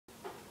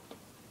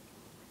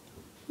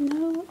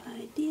no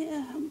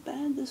idea how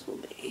bad this will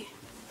be.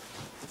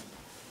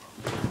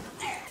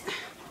 There.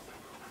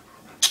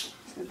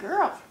 Good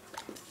girl.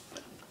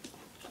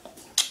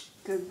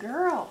 Good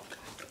girl.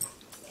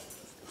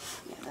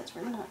 Yeah, that's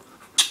really hot.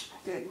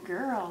 Good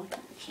girl.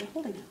 Actually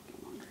holding it a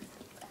little longer.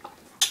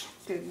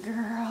 Good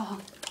girl.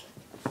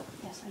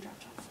 Yes, I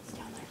dropped it. It's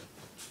down there.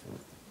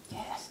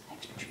 Yes,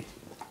 extra treat.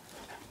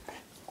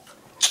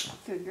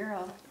 Good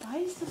girl. Why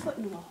is the foot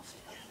in the wall fit?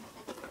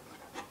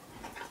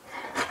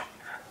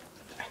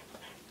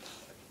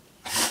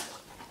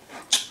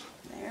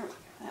 There we go.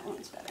 That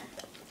one's better.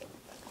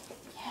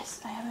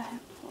 Yes, I have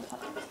a little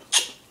puppy.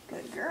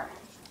 Good girl.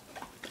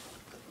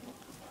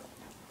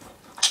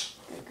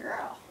 Good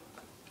girl.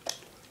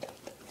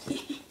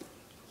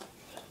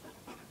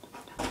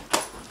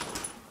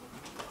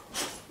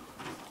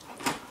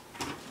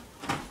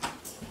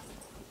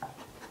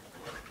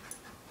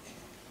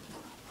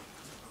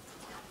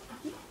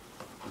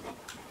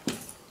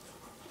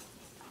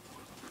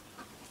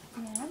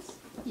 Yes.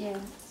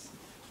 Yes.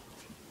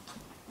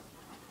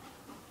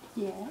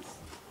 Yes.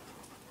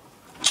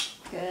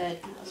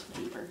 Good. That was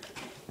deeper.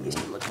 Used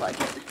to look like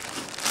it.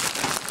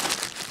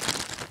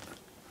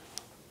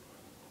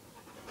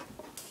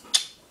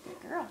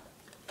 Good girl.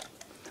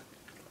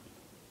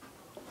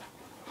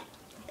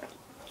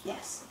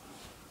 Yes.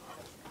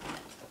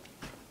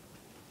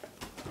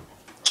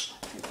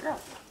 Good girl.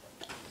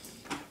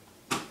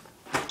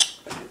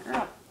 Good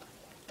girl.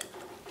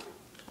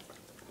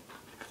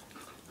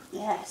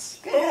 Yes.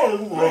 Good.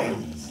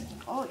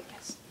 Oh,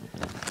 yes.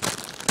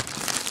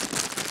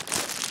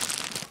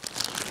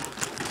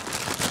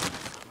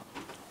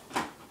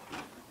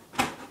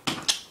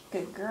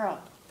 Good girl.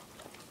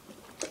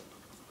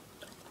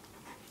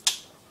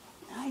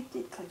 I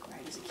did click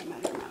right as it came out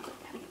of your mouth.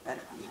 I gotta get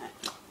better on that.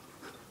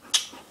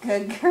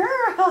 Good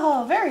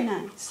girl. Very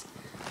nice.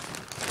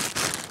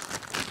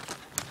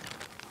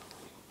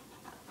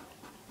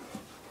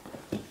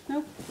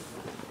 Nope.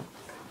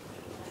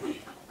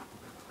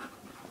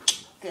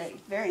 Good.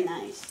 Very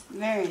nice.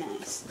 Very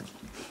nice.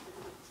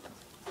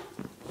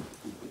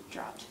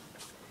 Dropped.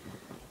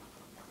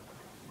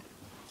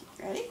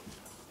 Ready?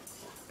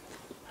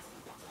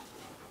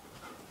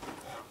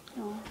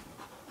 Oh.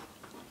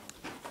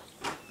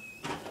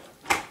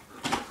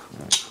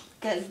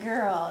 Good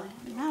girl.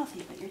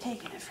 Mouthy, but you're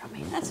taking it from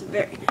me. That's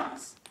very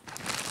nice.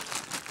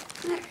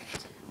 All right.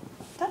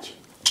 Touch.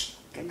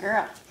 Good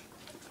girl.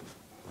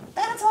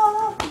 That's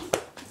all.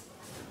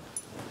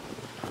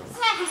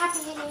 Happy.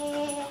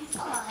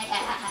 Oh,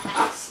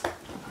 yeah.